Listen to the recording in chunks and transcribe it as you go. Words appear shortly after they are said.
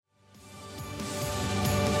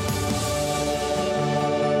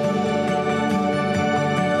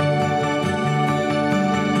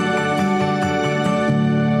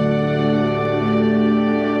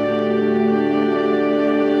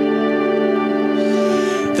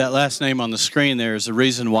That last name on the screen there is the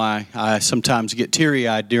reason why I sometimes get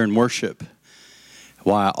teary-eyed during worship,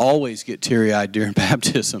 why I always get teary-eyed during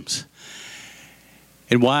baptisms,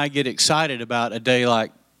 and why I get excited about a day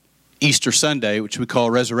like Easter Sunday, which we call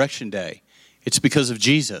Resurrection Day. It's because of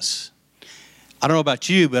Jesus. I don't know about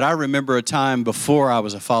you, but I remember a time before I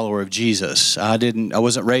was a follower of Jesus. I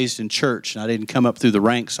wasn't raised in church, and I didn't come up through the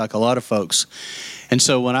ranks like a lot of folks. And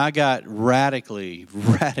so when I got radically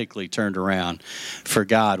turned around for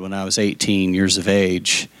God when I was 18 years of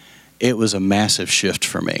age, it was a massive shift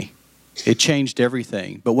for me. It changed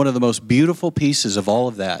everything. But one of the most beautiful pieces of all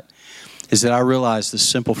of that is that I realized this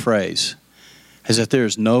simple phrase, is that there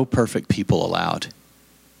is no perfect people allowed.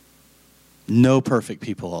 No perfect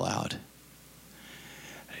people allowed.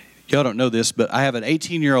 Y'all don't know this, but I have an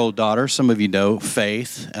 18-year-old daughter. Some of you know,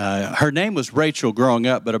 Faith. Her name was Rachel growing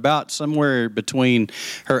up, but about somewhere between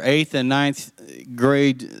her 8th and 9th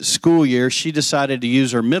grade school year, she decided to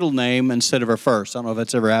use her middle name instead of her first. I don't know if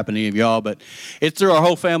that's ever happened to any of y'all, but it threw our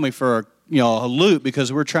whole family for a loop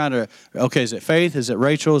because we're trying to, okay, is it Faith? Is it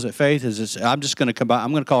Rachel? Is it Faith? I'm just going to combine.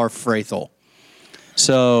 I'm going to call her Frathel.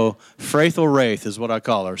 So Frathel Wraith is what I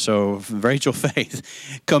call her. So Rachel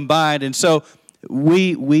Faith combined. And so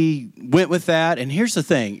we went with that. And here's the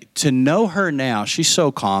thing. To know her now, she's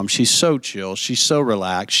so calm. She's so chill. She's so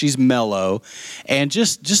relaxed. She's mellow. And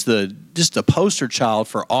just a poster child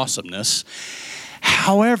for awesomeness.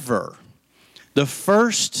 However, the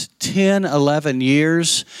first 10, 11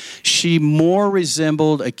 years, she more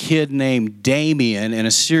resembled a kid named Damien in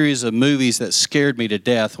a series of movies that scared me to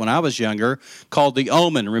death when I was younger called The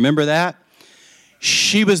Omen. Remember that?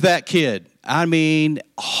 She was that kid. I mean,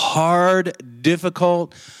 hard,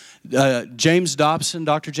 difficult. Dr. James Dobson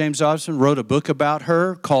wrote a book about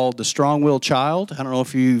her called The Strong-Willed Child. I don't know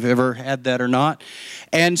if you've ever had that or not.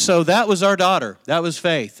 And so that was our daughter. That was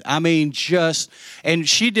Faith. I mean, and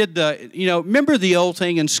she did remember the old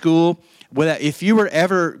thing in school, where if you were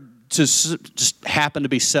ever to just happen to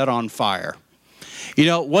be set on fire,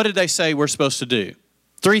 what did they say we're supposed to do?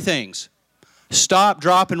 3 things. Stop,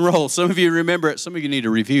 drop, and roll. Some of you remember it. Some of you need to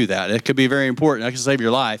review that. It could be very important. That can save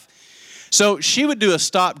your life. So she would do a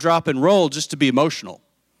stop, drop, and roll just to be emotional.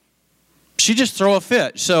 She'd just throw a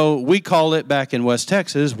fit. So we call it back in West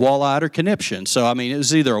Texas, wall-eyed or conniption. So, it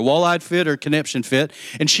was either a wall-eyed fit or a conniption fit.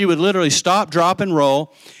 And she would literally stop, drop, and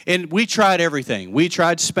roll. And we tried everything. We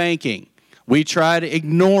tried spanking. We tried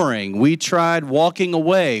ignoring. We tried walking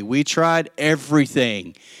away. We tried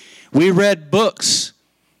everything. We read books.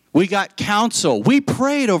 We got counsel. We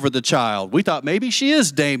prayed over the child. We thought maybe she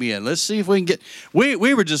is Damien. Let's see if we can get... We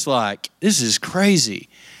were just like, this is crazy.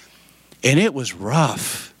 And it was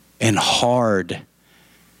rough and hard. And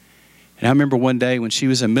I remember one day when she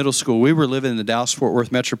was in middle school, we were living in the Dallas-Fort Worth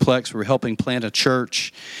Metroplex. We were helping plant a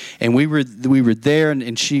church. And we were there, and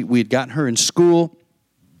we had gotten her in school.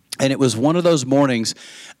 And it was one of those mornings.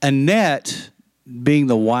 Annette, being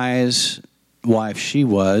the wise wife she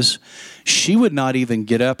was, she would not even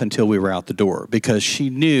get up until we were out the door because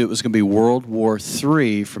she knew it was going to be World War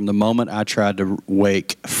III from the moment I tried to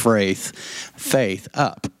wake Faith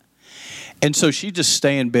up. And so she'd just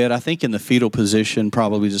stay in bed, I think in the fetal position,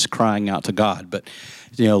 probably just crying out to God. But,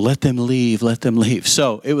 let them leave, let them leave.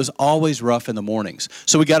 So it was always rough in the mornings.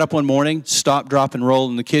 So we got up one morning, stopped, drop, and roll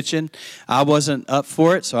in the kitchen. I wasn't up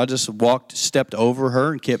for it, so I just stepped over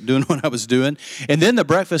her and kept doing what I was doing. And then the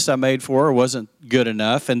breakfast I made for her wasn't good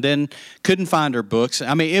enough, and then couldn't find her books.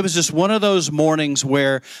 It was just one of those mornings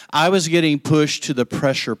where I was getting pushed to the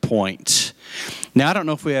pressure point. Now, I don't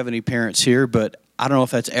know if we have any parents here, but I don't know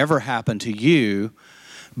if that's ever happened to you,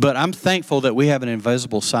 but I'm thankful that we have an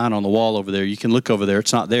invisible sign on the wall over there. You can look over there.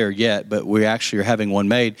 It's not there yet, but we actually are having one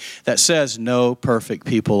made that says no perfect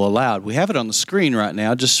people allowed. We have it on the screen right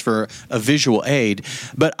now just for a visual aid,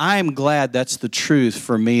 but I am glad that's the truth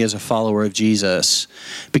for me as a follower of Jesus,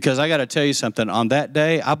 because I got to tell you something. On that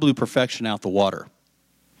day, I blew perfection out the water.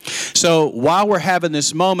 So while we're having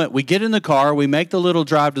this moment, we get in the car, we make the little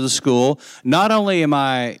drive to the school. Not only am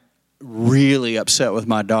I really upset with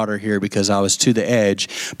my daughter here because I was to the edge,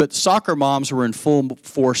 but soccer moms were in full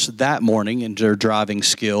force that morning in their driving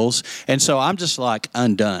skills, and so I'm just like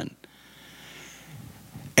undone.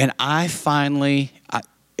 And anybody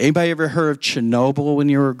ever heard of Chernobyl when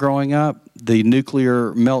you were growing up? The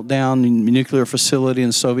nuclear meltdown, nuclear facility in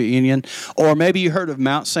the Soviet Union? Or maybe you heard of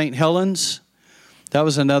Mount St. Helens? That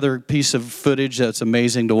was another piece of footage that's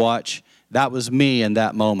amazing to watch. That was me in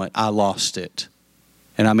that moment. I lost it.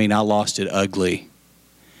 And I lost it ugly.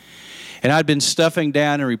 And I'd been stuffing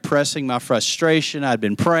down and repressing my frustration. I'd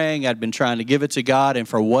been praying. I'd been trying to give it to God. And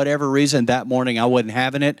for whatever reason, that morning I wasn't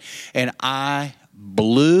having it. And I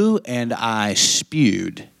blew and I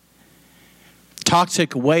spewed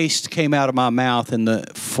Toxic waste came out of my mouth in the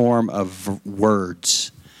form of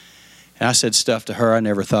words. And I said stuff to her I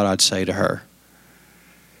never thought I'd say to her.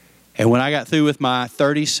 And when I got through with my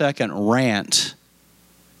 30-second rant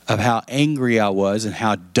of how angry I was and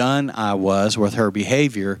how done I was with her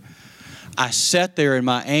behavior, I sat there in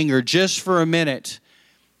my anger just for a minute,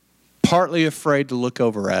 partly afraid to look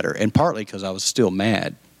over at her, and partly because I was still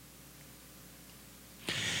mad.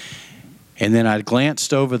 And then I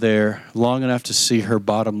glanced over there long enough to see her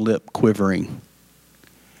bottom lip quivering.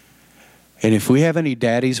 And if we have any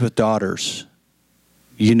daddies with daughters,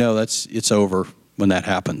 you know it's over when that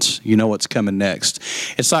happens. You know what's coming next.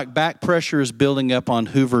 It's like back pressure is building up on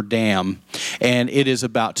Hoover Dam, and it is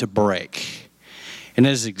about to break. And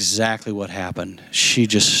that is exactly what happened. She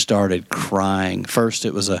just started crying. First,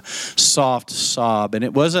 it was a soft sob, and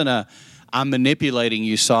it wasn't a I'm manipulating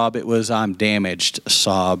you sob. It was I'm damaged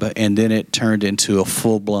sob. And then it turned into a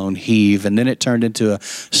full-blown heave. And then it turned into a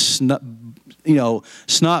snot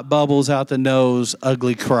bubbles out the nose,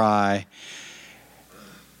 ugly cry.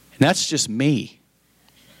 And that's just me.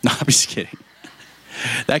 No, I'm just kidding.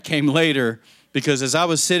 That came later. Because as I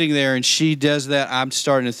was sitting there and she does that, I'm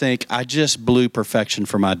starting to think, I just blew perfection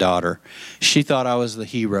for my daughter. She thought I was the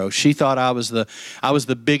hero. She thought I was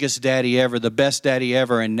the biggest daddy ever, the best daddy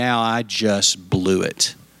ever, and now I just blew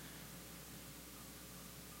it.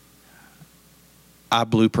 I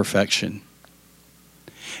blew perfection.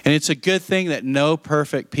 And it's a good thing that no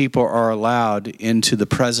perfect people are allowed into the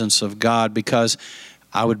presence of God, because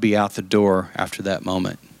I would be out the door after that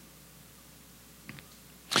moment.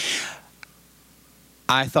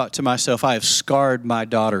 I thought to myself, I have scarred my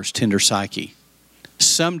daughter's tender psyche.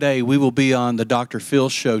 Someday we will be on the Dr. Phil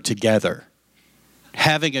show together,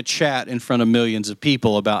 having a chat in front of millions of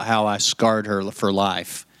people about how I scarred her for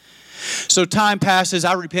life. So time passes.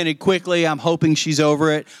 I repented quickly. I'm hoping she's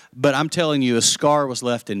over it. But I'm telling you, a scar was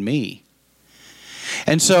left in me.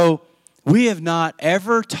 And so we have not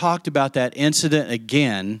ever talked about that incident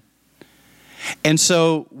again. And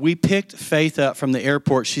so we picked Faith up from the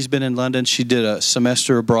airport. She's been in London. She did a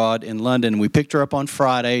semester abroad in London. We picked her up on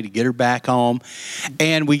Friday to get her back home.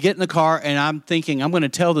 And we get in the car, and I'm thinking, I'm going to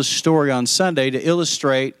tell this story on Sunday to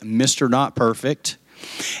illustrate Mr. Not Perfect.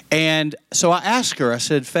 And so I asked her, I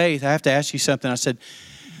said, Faith, I have to ask you something. I said,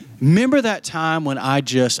 remember that time when I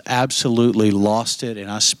just absolutely lost it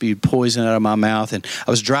and I spewed poison out of my mouth, and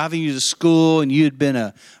I was driving you to school, and it'd been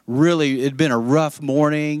a rough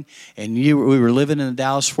morning, and we were living in the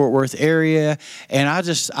Dallas-Fort Worth area, and I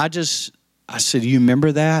said, you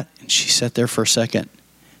remember that? And she sat there for a second,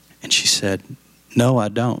 and she said, no, I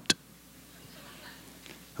don't.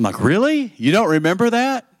 I'm like, really? You don't remember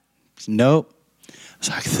that? Nope. I was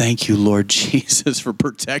like, thank you, Lord Jesus, for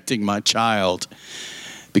protecting my child.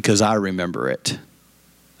 Because I remember it.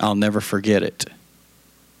 I'll never forget it.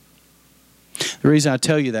 The reason I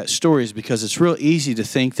tell you that story is because it's real easy to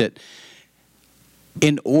think that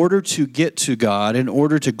in order to get to God, in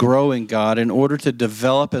order to grow in God, in order to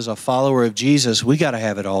develop as a follower of Jesus, we got to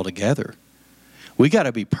have it all together. We got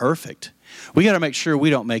to be perfect. We got to make sure we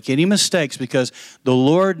don't make any mistakes, because the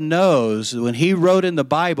Lord knows when He wrote in the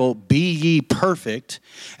Bible, be ye perfect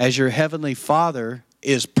as your heavenly Father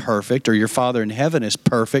is perfect, or your Father in heaven is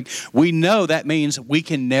perfect. We know that means we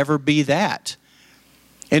can never be that.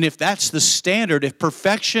 And if that's the standard, if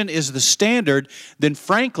perfection is the standard, then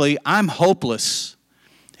frankly, I'm hopeless.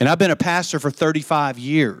 And I've been a pastor for 35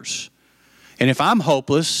 years. And if I'm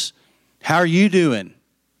hopeless, how are you doing?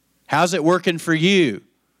 How's it working for you?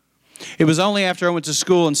 It was only after I went to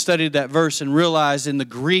school and studied that verse and realized in the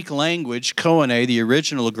Greek language, koine, the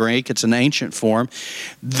original Greek, it's an ancient form,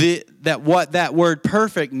 that what that word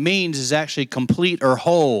perfect means is actually complete or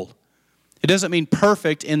whole. It doesn't mean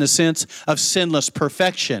perfect in the sense of sinless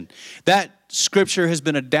perfection. That scripture has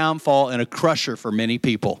been a downfall and a crusher for many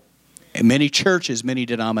people, in many churches, many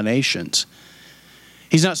denominations.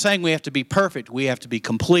 He's not saying we have to be perfect. We have to be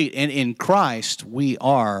complete. And in Christ, we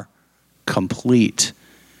are complete.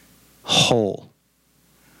 Whole.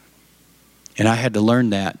 And I had to learn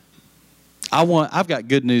that. I've got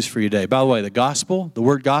good news for you today. By the way, the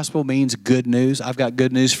word gospel means good news. I've got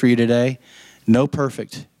good news for you today. No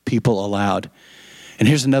perfect people allowed. And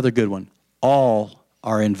here's another good one. All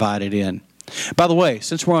are invited in. By the way,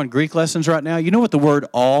 since we're on Greek lessons right now, you know what the word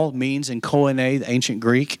all means in koine, the ancient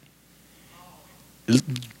Greek?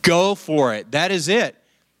 Go for it. That is it.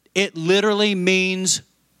 It literally means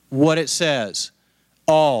what it says.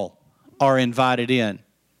 All are invited in.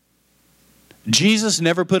 Jesus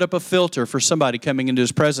never put up a filter for somebody coming into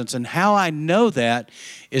his presence. And how I know that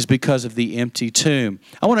is because of the empty tomb.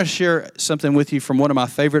 I want to share something with you from one of my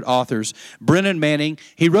favorite authors, Brennan Manning.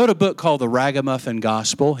 He wrote a book called The Ragamuffin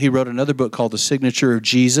Gospel. He wrote another book called The Signature of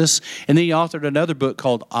Jesus. And then he authored another book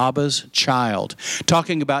called Abba's Child,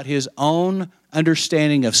 talking about his own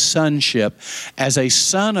understanding of sonship as a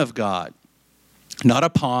son of God. Not a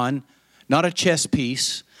pawn, not a chess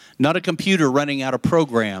piece, not a computer running out a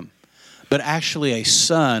program, but actually a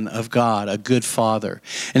son of God, a good father.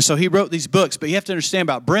 And so he wrote these books. But you have to understand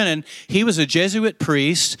about Brennan, he was a Jesuit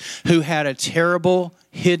priest who had a terrible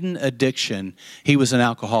hidden addiction. He was an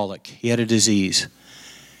alcoholic. He had a disease.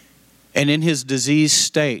 And in his diseased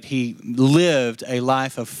state, he lived a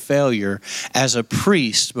life of failure as a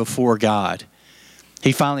priest before God.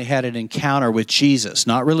 He finally had an encounter with Jesus,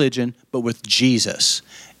 not religion, but with Jesus.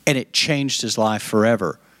 And it changed his life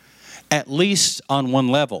forever, at least on one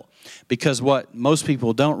level. Because what most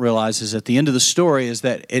people don't realize is at the end of the story is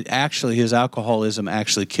that his alcoholism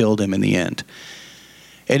actually killed him in the end.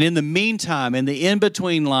 And in the meantime, in the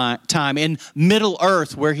in-between time, in Middle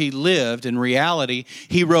Earth where he lived, in reality,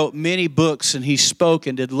 he wrote many books and he spoke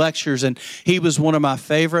and did lectures. And he was one of my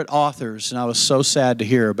favorite authors. And I was so sad to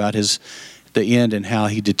hear about the end and how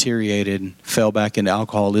he deteriorated and fell back into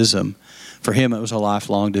alcoholism. For him, it was a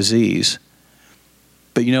lifelong disease.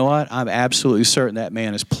 But you know what? I'm absolutely certain that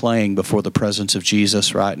man is playing before the presence of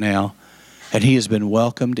Jesus right now. And he has been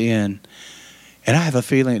welcomed in. And I have a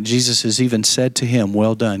feeling that Jesus has even said to him,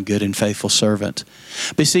 "Well done, good and faithful servant."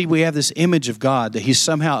 But see, we have this image of God that he's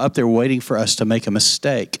somehow up there waiting for us to make a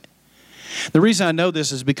mistake. The reason I know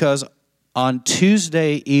this is because on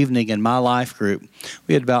Tuesday evening in my life group,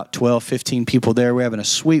 we had about 12, 15 people there. We're having a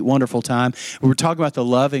sweet, wonderful time. We were talking about the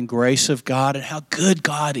love and grace of God and how good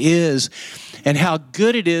God is and how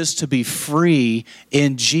good it is to be free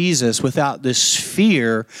in Jesus without this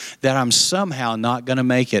fear that I'm somehow not going to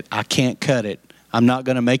make it. I can't cut it. I'm not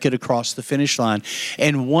going to make it across the finish line.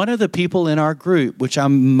 And one of the people in our group, which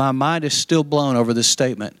my mind is still blown over this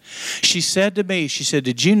statement, she said to me, she said,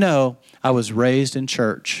 "Did you know I was raised in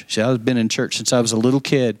church?" She said, "I've been in church since I was a little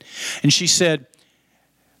kid." And she said,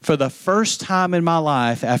 "For the first time in my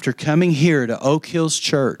life, after coming here to Oak Hills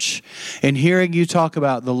Church and hearing you talk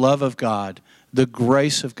about the love of God, the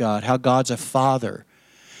grace of God, how God's a father,"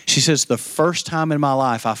 she says, "the first time in my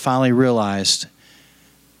life I finally realized,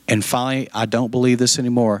 and finally I don't believe this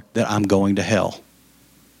anymore, that I'm going to hell."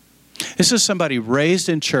 This is somebody raised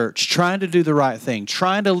in church, trying to do the right thing,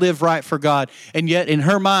 trying to live right for God, and yet in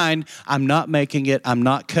her mind, I'm not making it, I'm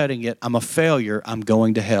not cutting it, I'm a failure, I'm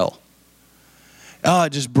going to hell. Oh,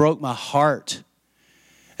 it just broke my heart.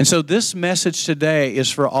 And so this message today is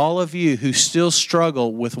for all of you who still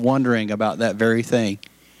struggle with wondering about that very thing.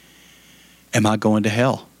 Am I going to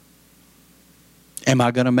hell? Am I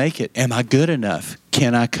going to make it? Am I good enough?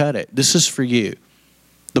 Can I cut it? This is for you.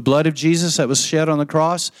 The blood of Jesus that was shed on the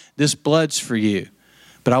cross, this blood's for you.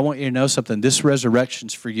 But I want you to know something. This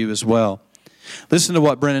resurrection's for you as well. Listen to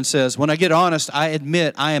what Brennan says. "When I get honest, I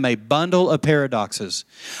admit I am a bundle of paradoxes.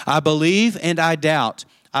 I believe and I doubt.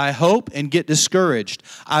 I hope and get discouraged.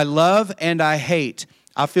 I love and I hate.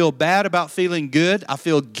 I feel bad about feeling good. I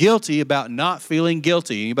feel guilty about not feeling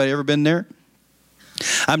guilty." Anybody ever been there?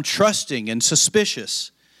 "I'm trusting and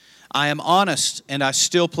suspicious. I am honest and I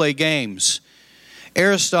still play games.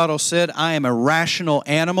 Aristotle said, I am a rational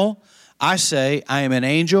animal. I say I am an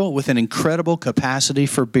angel with an incredible capacity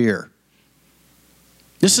for beer."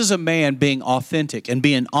 This is a man being authentic and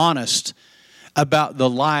being honest about the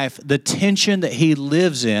life, the tension that he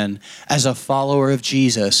lives in as a follower of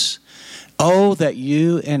Jesus. Oh, that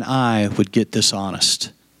you and I would get this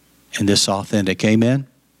honest and this authentic. Amen?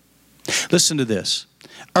 Listen to this.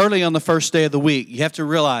 Early on the first day of the week, you have to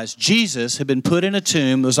realize Jesus had been put in a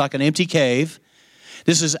tomb. It was like an empty cave.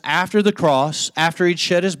 This is after the cross, after he'd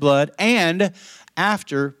shed his blood, and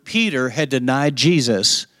after Peter had denied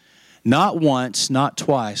Jesus, not once, not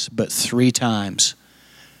twice, but 3 times.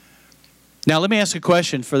 Now, let me ask a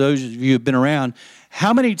question for those of you who have been around.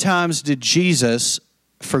 How many times did Jesus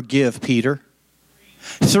forgive Peter?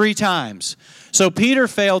 3 times. So Peter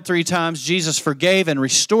failed 3 times. Jesus forgave and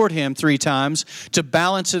restored him 3 times to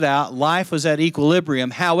balance it out. Life was at equilibrium.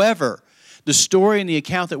 However, the story and the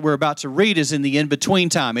account that we're about to read is in the in-between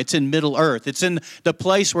time. It's in Middle Earth. It's in the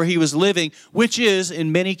place where he was living, which is,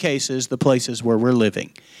 in many cases, the places where we're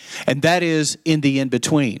living. And that is in the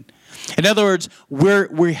in-between. In other words,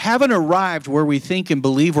 we haven't arrived where we think and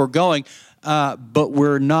believe we're going, but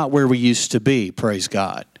we're not where we used to be, praise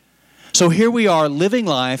God. So here we are living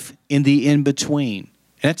life in the in-between.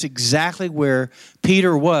 And that's exactly where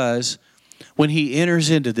Peter was when he enters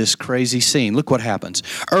into this crazy scene. Look what happens.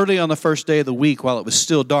 Early on the first day of the week, while it was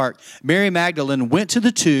still dark, Mary Magdalene went to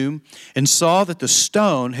the tomb and saw that the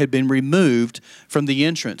stone had been removed from the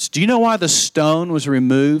entrance. Do you know why the stone was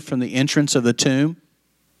removed from the entrance of the tomb?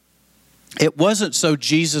 It wasn't so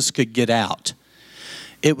Jesus could get out.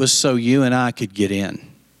 It was so you and I could get in.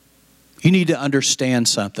 You need to understand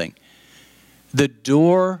something. The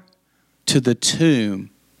door to the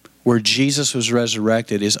tomb where Jesus was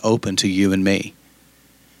resurrected is open to you and me.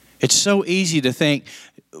 It's so easy to think,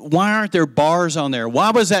 why aren't there bars on there?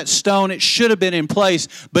 Why was that stone? It should have been in place,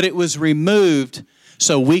 but it was removed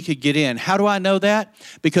so we could get in. How do I know that?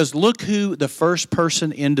 Because look who the first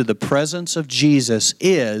person into the presence of Jesus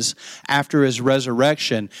is after his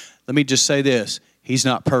resurrection. Let me just say this. He's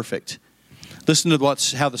not perfect. Listen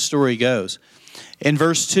to how the story goes. In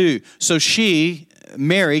verse 2, so she,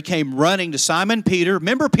 Mary, came running to Simon Peter.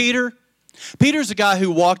 Remember Peter? Peter's the guy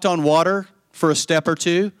who walked on water for a step or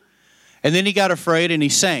two. And then he got afraid and he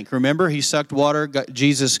sank. Remember, he sucked water.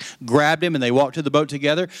 Jesus grabbed him and they walked to the boat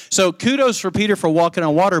together. So kudos for Peter for walking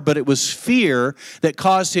on water, but it was fear that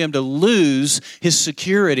caused him to lose his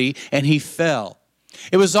security and he fell.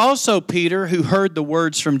 It was also Peter who heard the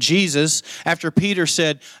words from Jesus after Peter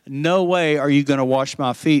said, no way are you going to wash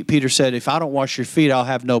my feet. Peter said, if I don't wash your feet, I'll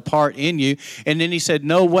have no part in you. And then he said,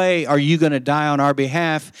 no way are you going to die on our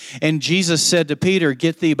behalf. And Jesus said to Peter,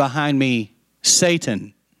 get thee behind me,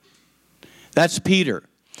 Satan. That's Peter.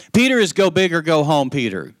 Peter is go big or go home,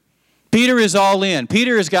 Peter. Peter is all in.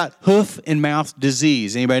 Peter has got hoof and mouth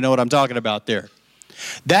disease. Anybody know what I'm talking about there?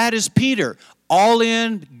 That is Peter. All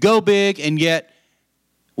in, go big, and yet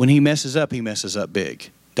when he messes up big.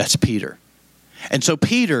 That's Peter. And so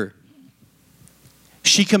Peter,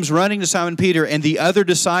 she comes running to Simon Peter and the other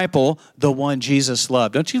disciple, the one Jesus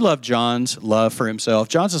loved. Don't you love John's love for himself?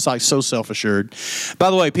 John's just like so self-assured. By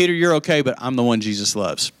the way, Peter, you're okay, but I'm the one Jesus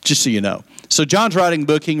loves, just so you know. So John's writing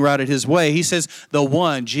book, he can write it his way. He says, the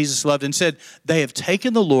one Jesus loved, and said, they have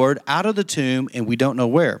taken the Lord out of the tomb and we don't know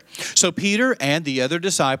where. So Peter and the other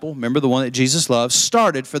disciple, remember the one that Jesus loves,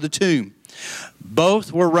 started for the tomb.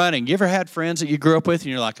 Both were running. You ever had friends that you grew up with and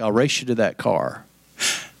you're like, I'll race you to that car.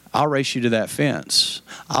 I'll race you to that fence.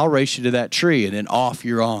 I'll race you to that tree, and then off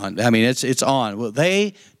you're on. I mean, it's on. Well,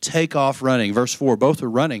 they take off running. Verse 4, both were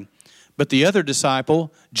running. But the other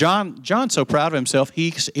disciple, John's so proud of himself,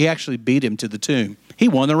 he actually beat him to the tomb. He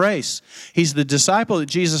won the race. He's the disciple that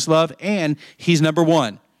Jesus loved, and he's number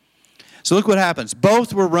one. So look what happens.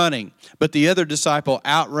 Both were running, but the other disciple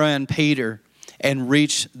outran Peter and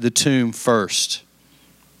reached the tomb first.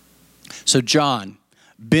 So John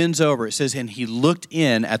bends over, it says, and he looked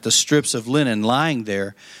in at the strips of linen lying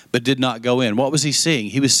there, but did not go in. What was he seeing?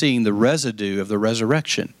 He was seeing the residue of the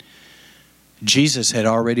resurrection. Jesus had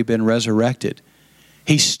already been resurrected.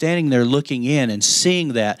 He's standing there looking in and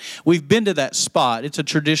seeing that. We've been to that spot. It's a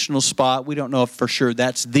traditional spot. We don't know if for sure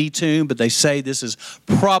that's the tomb, but they say this is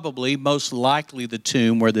probably most likely the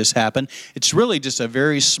tomb where this happened. It's really just a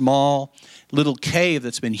very small little cave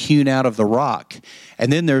that's been hewn out of the rock.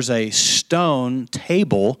 And then there's a stone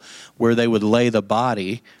table where they would lay the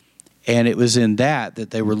body. And it was in that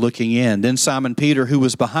they were looking in. Then Simon Peter, who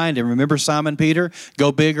was behind him, remember Simon Peter?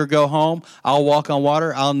 Go big or go home. I'll walk on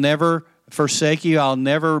water. I'll never forsake you. I'll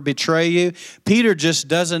never betray you. Peter just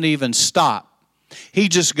doesn't even stop. He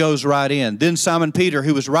just goes right in. Then Simon Peter,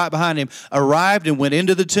 who was right behind him, arrived and went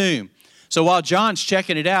into the tomb. So while John's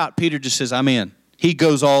checking it out, Peter just says, I'm in. He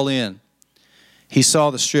goes all in. He saw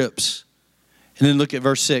the strips. And then look at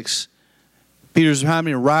verse 6. Peter's behind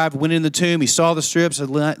me, arrived, went in the tomb. He saw the strips of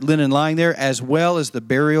linen lying there, as well as the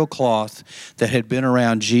burial cloth that had been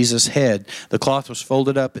around Jesus' head. The cloth was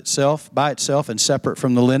folded up by itself and separate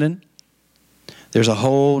from the linen. There's a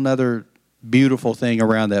whole other beautiful thing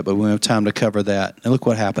around that, but we don't have time to cover that. And look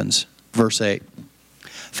what happens. Verse 8.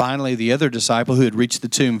 Finally, the other disciple who had reached the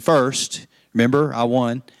tomb first, remember, I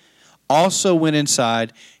won, also went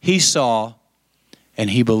inside. He saw and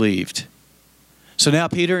he believed. So now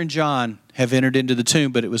Peter and John have entered into the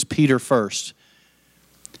tomb, but it was Peter first.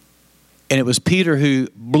 And it was Peter who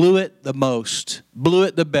blew it the most, blew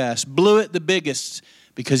it the best, blew it the biggest,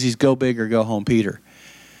 because he's go big or go home Peter.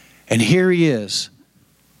 And here he is.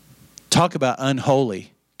 Talk about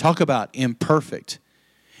unholy. Talk about imperfect.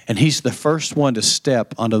 And he's the first one to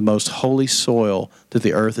step onto the most holy soil that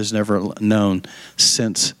the earth has never known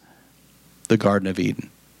since the Garden of Eden.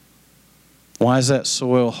 Why is that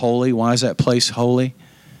soil holy? Why is that place holy?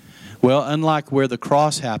 Well, unlike where the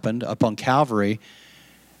cross happened up on Calvary,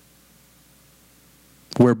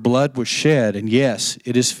 where blood was shed, and yes,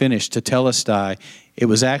 it is finished, tetelestai, it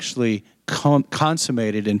was actually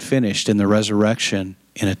consummated and finished in the resurrection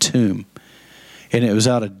in a tomb. And it was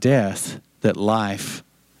out of death that life,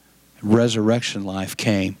 resurrection life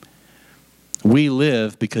came. We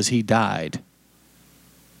live because he died.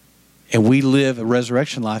 And we live a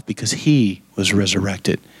resurrection life because he was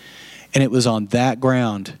resurrected. And it was on that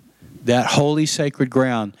ground, that holy sacred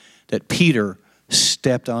ground, that Peter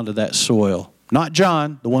stepped onto that soil. Not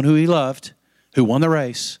John, the one who he loved, who won the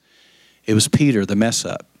race. It was Peter, the mess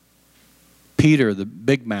up. Peter, the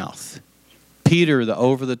big mouth. Peter, the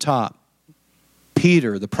over the top.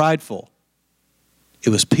 Peter, the prideful. It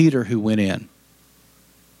was Peter who went in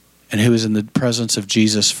and who was in the presence of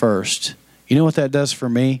Jesus first. You know what that does for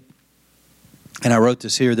me? And I wrote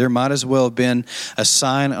this here. There might as well have been a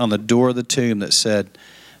sign on the door of the tomb that said,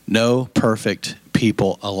 "No perfect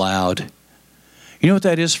people allowed." You know what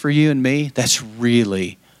that is for you and me? That's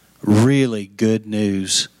really, really good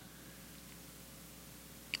news.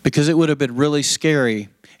 Because it would have been really scary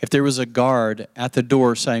if there was a guard at the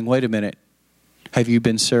door saying, "Wait a minute, have you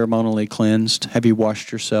been ceremonially cleansed? Have you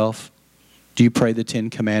washed yourself? Do you pray the 10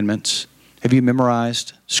 Commandments? Have you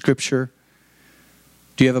memorized Scripture?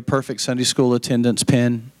 Do you have a perfect Sunday school attendance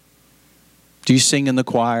pin? Do you sing in the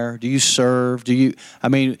choir? Do you serve?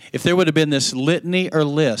 If there would have been this litany or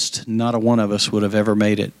list, not a one of us would have ever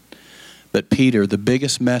made it. But Peter, the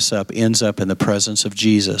biggest mess up, ends up in the presence of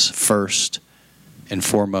Jesus first and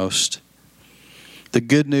foremost. The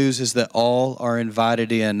good news is that all are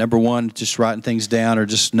invited in. Number one, just writing things down or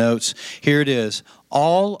just notes. Here it is.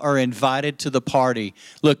 All are invited to the party.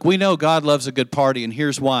 Look, we know God loves a good party, and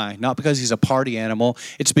here's why. Not because he's a party animal.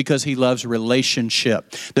 It's because he loves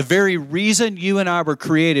relationship. The very reason you and I were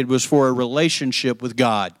created was for a relationship with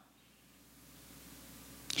God.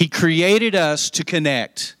 He created us to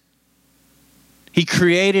connect. He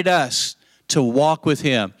created us to walk with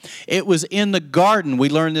him. It was in the garden. We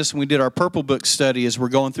learned this when we did our Purple Book study as we're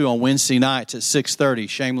going through on Wednesday nights at 6:30.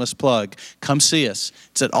 Shameless plug. Come see us.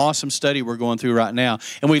 It's an awesome study we're going through right now.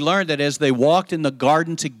 And we learned that as they walked in the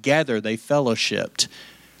garden together, they fellowshipped.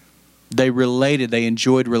 They related. They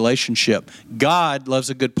enjoyed relationship. God loves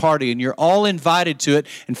a good party, and you're all invited to it.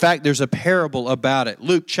 In fact, there's a parable about it.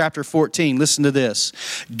 Luke chapter 14. Listen to this.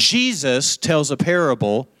 Jesus tells a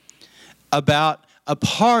parable about a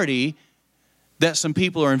party that some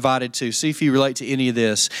people are invited to. See if you relate to any of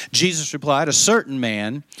this. Jesus replied, "A certain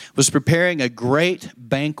man was preparing a great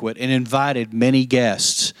banquet and invited many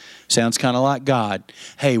guests." Sounds kind of like God.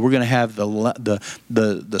 Hey, we're going to have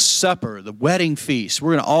the supper, the wedding feast.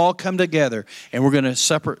 We're going to all come together and we're going to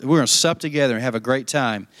sup together and have a great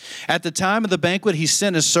time. At the time of the banquet, he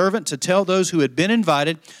sent a servant to tell those who had been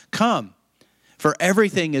invited, "Come, for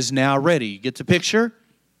everything is now ready." You get the picture?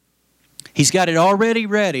 He's got it already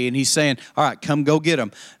ready, and he's saying, "All right, come go get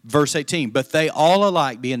them." Verse 18, but they all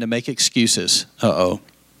alike began to make excuses.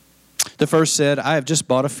 The first said, "I have just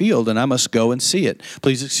bought a field, and I must go and see it.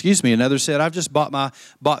 Please excuse me." Another said, "I've just bought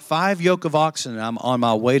 5 yoke of oxen, and I'm on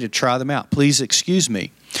my way to try them out. Please excuse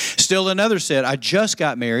me." Still another said, "I just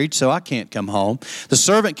got married, so I can't come home." The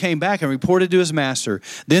servant came back and reported to his master.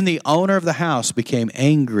 Then the owner of the house became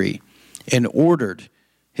angry and ordered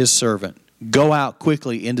his servant, "Go out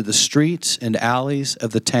quickly into the streets and alleys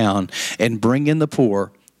of the town and bring in the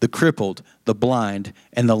poor, the crippled, the blind,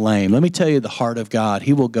 and the lame." Let me tell you the heart of God.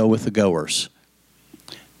 He will go with the goers.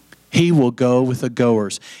 He will go with the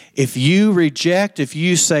goers. If you reject, if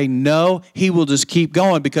you say no, he will just keep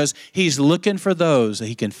going because he's looking for those that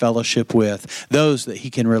he can fellowship with, those that he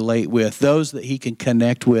can relate with, those that he can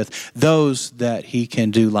connect with, those that he can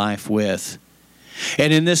do life with.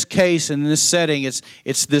 And in this case, in this setting,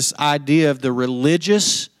 it's this idea of the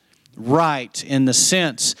religious right in the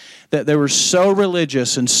sense that they were so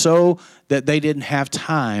religious and so that they didn't have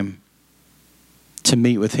time to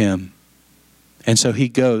meet with him. And so he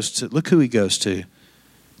goes to, look who he goes to,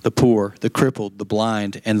 the poor, the crippled, the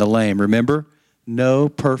blind, and the lame. Remember, no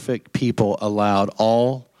perfect people allowed.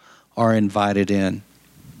 All are invited in.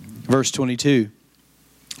 Verse 22.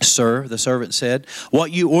 "Sir," the servant said,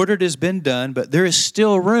 "what you ordered has been done, but there is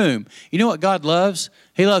still room." You know what God loves?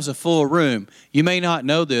 He loves a full room. You may not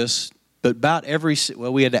know this, but about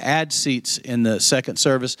we had to add seats in the second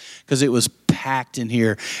service because it was packed in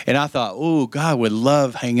here. And I thought, oh, God would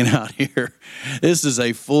love hanging out here. This is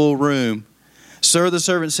a full room. "Sir," the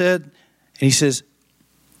servant said, and he says,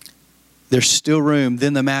 "There's still room."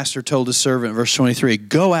 Then the master told his servant, verse 23,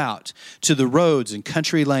 "Go out to the roads and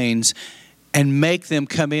country lanes and make them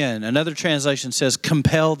come in." Another translation says,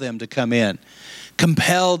 "Compel them to come in."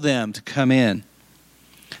 Compel them to come in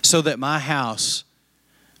so that my house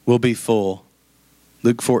will be full.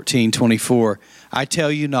 Luke 14:24. "I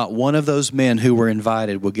tell you, not one of those men who were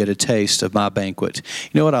invited will get a taste of my banquet."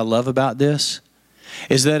 You know what I love about this?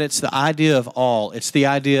 is that it's the idea of all. It's the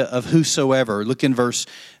idea of whosoever. Look in verse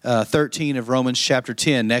 13 of Romans chapter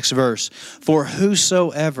 10, next verse. For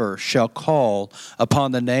whosoever shall call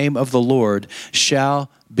upon the name of the Lord shall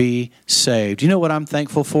be saved. You know what I'm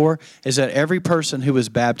thankful for? Is that every person who was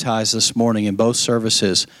baptized this morning in both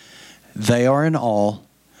services, they are an all.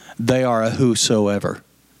 They are a whosoever.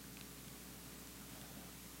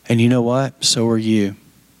 And you know what? So are you.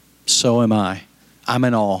 So am I. I'm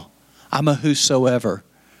an all. I'm a whosoever.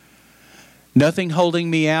 Nothing holding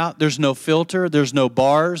me out. There's no filter. There's no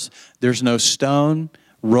bars. There's no stone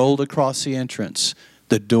rolled across the entrance.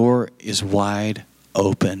 The door is wide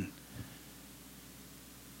open.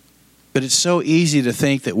 But it's so easy to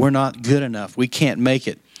think that we're not good enough. We can't make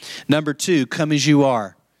it. Number 2, come as you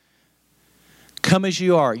are. Come as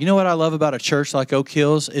you are. You know what I love about a church like Oak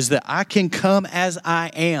Hills is that I can come as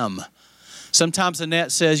I am. Sometimes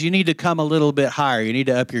Annette says, you need to come a little bit higher. You need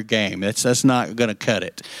to up your game. That's not going to cut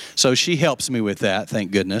it. So she helps me with that,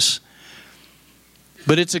 thank goodness.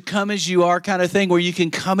 But it's a come as you are kind of thing where you can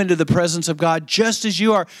come into the presence of God just as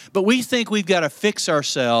you are. But we think we've got to fix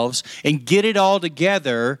ourselves and get it all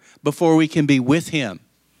together before we can be with Him.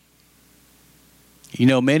 You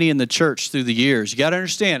know, many in the church through the years, you got to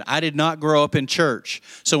understand, I did not grow up in church.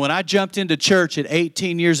 So when I jumped into church at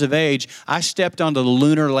 18 years of age, I stepped onto the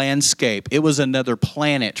lunar landscape. It was another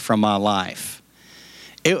planet from my life.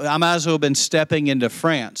 I might as well have been stepping into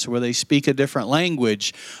France where they speak a different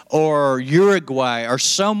language, or Uruguay, or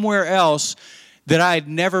somewhere else that I had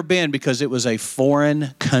never been because it was a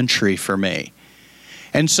foreign country for me.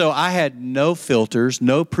 And so I had no filters,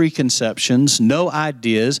 no preconceptions, no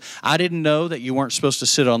ideas. I didn't know that you weren't supposed to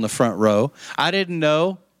sit on the front row. I didn't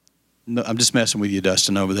know, no, I'm just messing with you,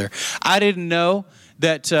 Dustin, over there. I didn't know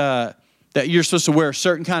that you're supposed to wear a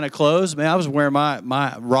certain kind of clothes. Man, I was wearing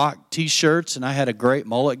my rock T-shirts, and I had a great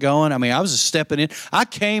mullet going. I mean, I was just stepping in. I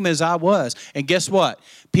came as I was. And guess what?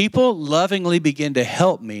 People lovingly began to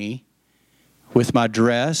help me with my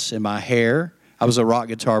dress and my hair. I was a rock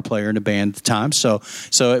guitar player in a band at the time. So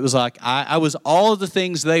it was like I was all of the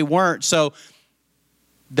things they weren't. So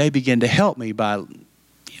they began to help me by,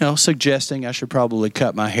 suggesting I should probably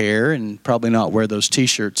cut my hair and probably not wear those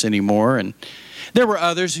T-shirts anymore. And there were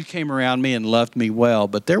others who came around me and loved me well,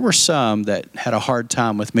 but there were some that had a hard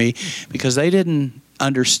time with me because they didn't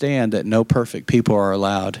understand that no perfect people are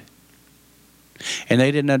allowed. And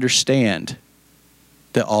they didn't understand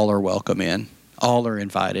that all are welcome in. All are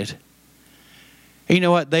invited. You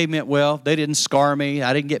know what? They meant well. They didn't scar me.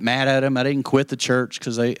 I didn't get mad at them. I didn't quit the church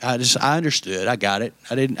because I understood. I got it.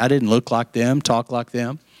 I didn't look like them, talk like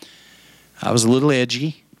them. I was a little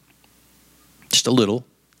edgy, just a little.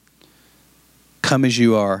 Come as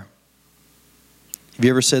you are. Have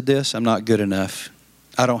you ever said this? I'm not good enough.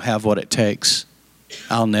 I don't have what it takes.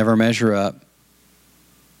 I'll never measure up.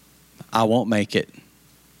 I won't make it.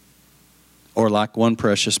 Or like one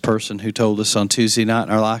precious person who told us on Tuesday night in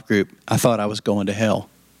our life group, I thought I was going to hell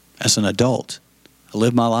as an adult. I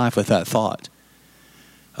lived my life with that thought.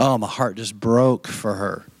 Oh, my heart just broke for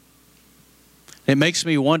her. It makes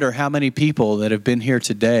me wonder how many people that have been here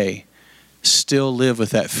today still live with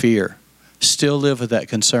that fear, still live with that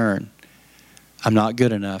concern. I'm not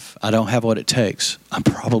good enough. I don't have what it takes. I'm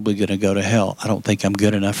probably going to go to hell. I don't think I'm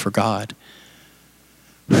good enough for God.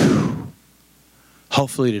 Whew.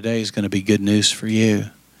 Hopefully today is going to be good news for you,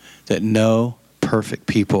 that no perfect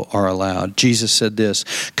people are allowed. Jesus said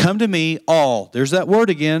this, come to me all, there's that word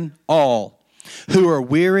again, all, who are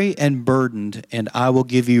weary and burdened, and I will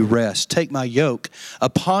give you rest. Take my yoke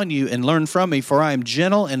upon you and learn from me, for I am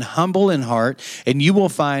gentle and humble in heart, and you will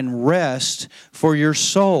find rest for your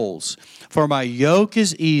souls. For my yoke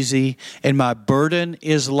is easy and my burden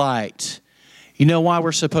is light. You know why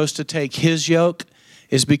we're supposed to take His yoke?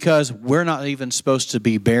 Is because we're not even supposed to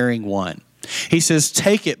be bearing one. He says,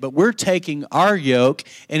 take it, but we're taking our yoke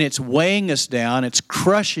and it's weighing us down, it's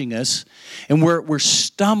crushing us, and we're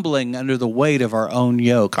stumbling under the weight of our own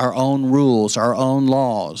yoke, our own rules, our own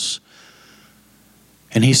laws.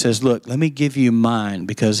 And He says, look, let me give you mine,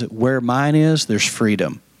 because where mine is, there's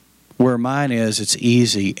freedom. Where mine is, it's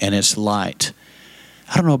easy and it's light.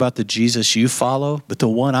 I don't know about the Jesus you follow, but the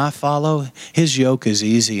one I follow, His yoke is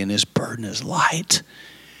easy and His burden is light.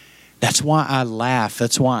 That's why I laugh.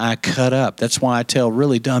 That's why I cut up. That's why I tell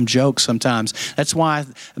really dumb jokes sometimes. That's why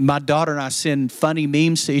my daughter and I send funny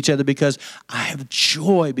memes to each other, because I have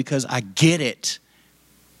joy, because I get it.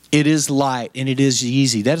 It is light and it is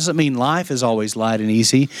easy. That doesn't mean life is always light and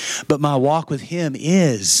easy, but my walk with Him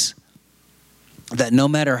is that no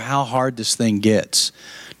matter how hard this thing gets,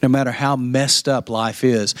 no matter how messed up life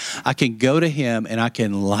is, I can go to Him and I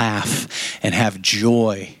can laugh and have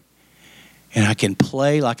joy And I can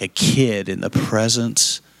play like a kid in the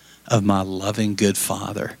presence of my loving good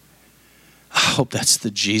Father. I hope that's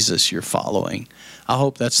the Jesus you're following. I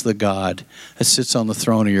hope that's the God that sits on the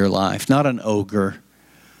throne of your life. Not an ogre,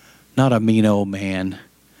 not a mean old man,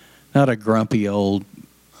 not a grumpy old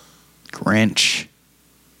Grinch,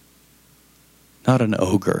 not an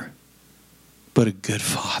ogre, but a good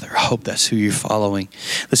Father. I hope that's who you're following.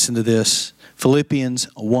 Listen to this. Philippians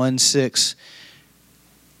 1:6.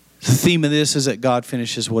 The theme of this is that God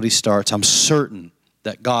finishes what he starts. I'm certain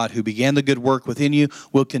that God, who began the good work within you,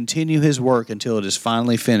 will continue his work until it is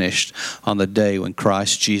finally finished on the day when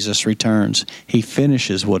Christ Jesus returns. He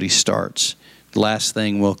finishes what he starts. The last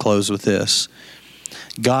thing, we'll close with this.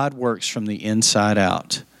 God works from the inside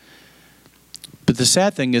out. But the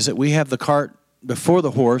sad thing is that we have the cart before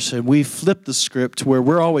the horse, and we flip the script where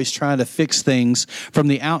we're always trying to fix things from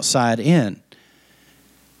the outside in.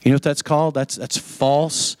 You know what that's called? That's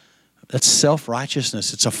false. That's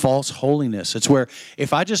self-righteousness. It's a false holiness. It's where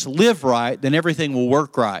if I just live right, then everything will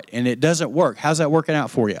work right. And it doesn't work. How's that working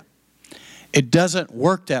out for you? It doesn't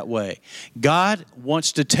work that way. God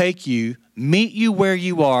wants to take you, meet you where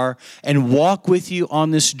you are, and walk with you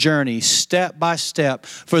on this journey step by step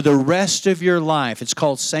for the rest of your life. It's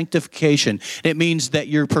called sanctification. It means that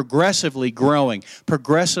you're progressively growing,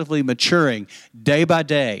 progressively maturing day by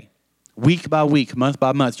day. Week by week, month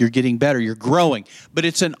by month, you're getting better, you're growing. But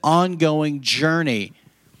it's an ongoing journey.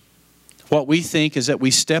 What we think is that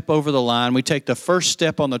we step over the line, we take the first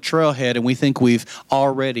step on the trailhead, and we think we've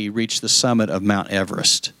already reached the summit of Mount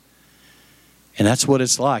Everest. And that's what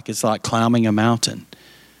it's like. It's like climbing a mountain.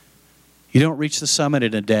 You don't reach the summit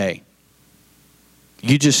in a day.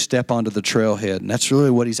 You just step onto the trailhead, and that's really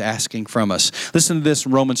what he's asking from us. Listen to this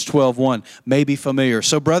in Romans 12:1, may be familiar.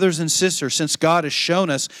 So brothers and sisters, since God has shown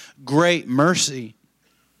us great mercy,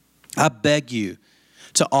 I beg you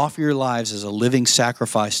to offer your lives as a living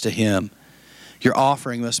sacrifice to him. Your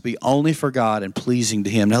offering must be only for God and pleasing to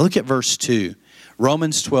him. Now look at verse 2,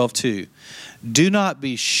 Romans 12:2. Do not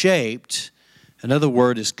be shaped, another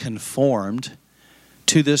word is conformed,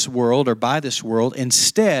 to this world or by this world.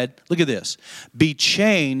 Instead, look at this, be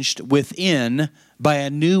changed within by a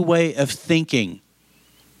new way of thinking.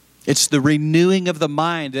 It's the renewing of the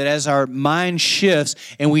mind, that as our mind shifts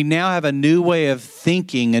and we now have a new way of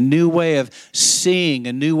thinking, a new way of seeing,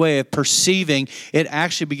 a new way of perceiving, it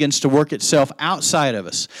actually begins to work itself outside of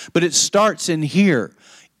us. But it starts in here,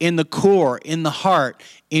 in the core, in the heart,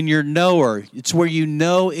 in your knower. It's where you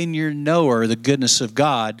know in your knower the goodness of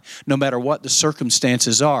God, no matter what the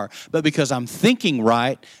circumstances are. But because I'm thinking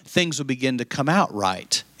right, things will begin to come out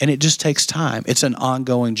right. And it just takes time. It's an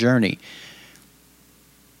ongoing journey.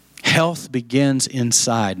 Health begins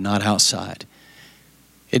inside, not outside.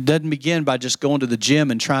 It doesn't begin by just going to the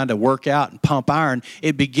gym and trying to work out and pump iron.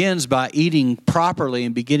 It begins by eating properly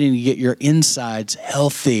and beginning to get your insides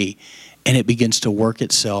healthy. And it begins to work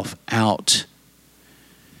itself out.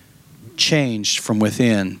 Changed from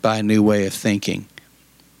within by a new way of thinking.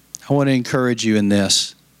 I want to encourage you in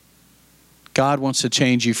this. God wants to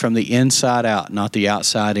change you from the inside out, not the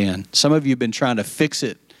outside in. Some of you have been trying to fix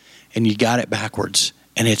it and you got it backwards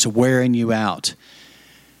and it's wearing you out.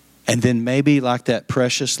 And then maybe like that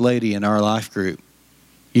precious lady in our life group,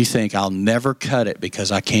 you think, I'll never cut it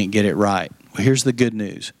because I can't get it right. Well, here's the good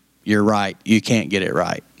news. You're right. You can't get it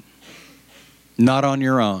right. Not on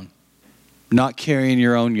your own. Not carrying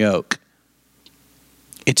your own yoke.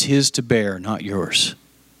 It's his to bear, not yours.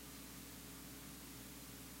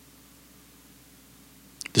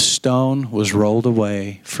 The stone was rolled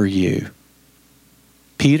away for you.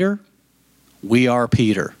 Peter, we are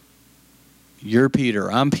Peter. You're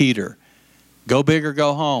Peter. I'm Peter. Go big or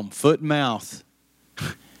go home. Foot and mouth.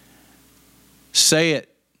 Say it.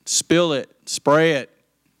 Spill it. Spray it.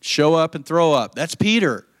 Show up and throw up. That's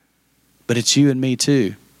Peter. But it's you and me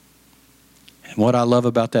too. And what I love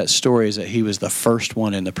about that story is that he was the first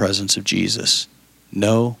one in the presence of Jesus.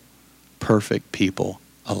 No perfect people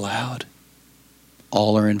allowed.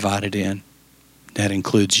 All are invited in. That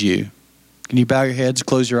includes you. Can you bow your heads,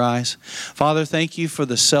 close your eyes? Father, thank you for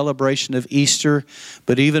the celebration of Easter,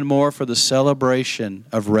 but even more for the celebration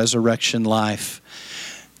of resurrection life.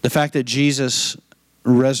 The fact that Jesus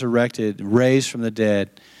resurrected, raised from the dead,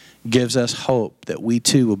 gives us hope that we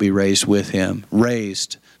too will be raised with him,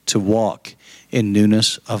 raised to walk in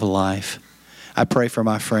newness of life. I pray for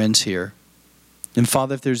my friends here. And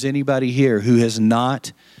Father, if there's anybody here who has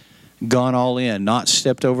not gone all in, not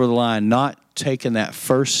stepped over the line, not taken that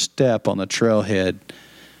first step on the trailhead,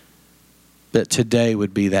 that today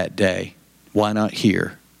would be that day. Why not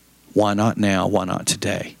here? Why not now? Why not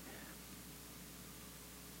today?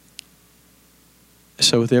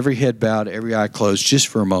 So with every head bowed, every eye closed, just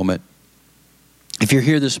for a moment, if you're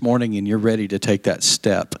here this morning and you're ready to take that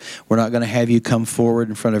step, we're not going to have you come forward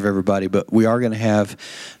in front of everybody, but we are going to have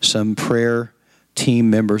some prayer team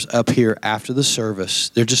members up here after the service.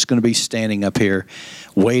 They're just going to be standing up here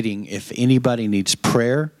waiting. If anybody needs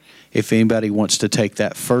prayer, if anybody wants to take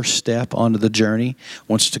that first step onto the journey,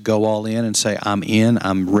 wants to go all in and say,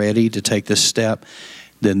 I'm ready to take this step,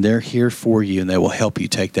 then they're here for you and they will help you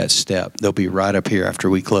take that step. They'll be right up here after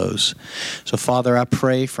we close. So Father, I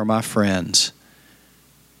pray for my friends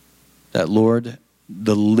that, Lord,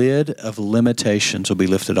 the lid of limitations will be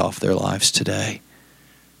lifted off their lives today.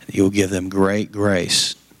 You'll give them great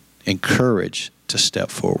grace and courage to step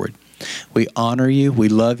forward. We honor you, we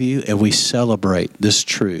love you, and we celebrate this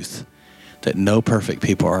truth that no perfect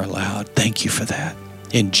people are allowed. Thank you for that.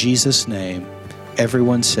 In Jesus' name,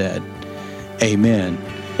 everyone said, amen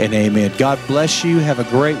and amen. God bless you. Have a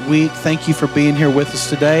great week. Thank you for being here with us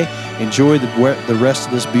today. Enjoy the rest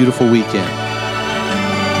of this beautiful weekend.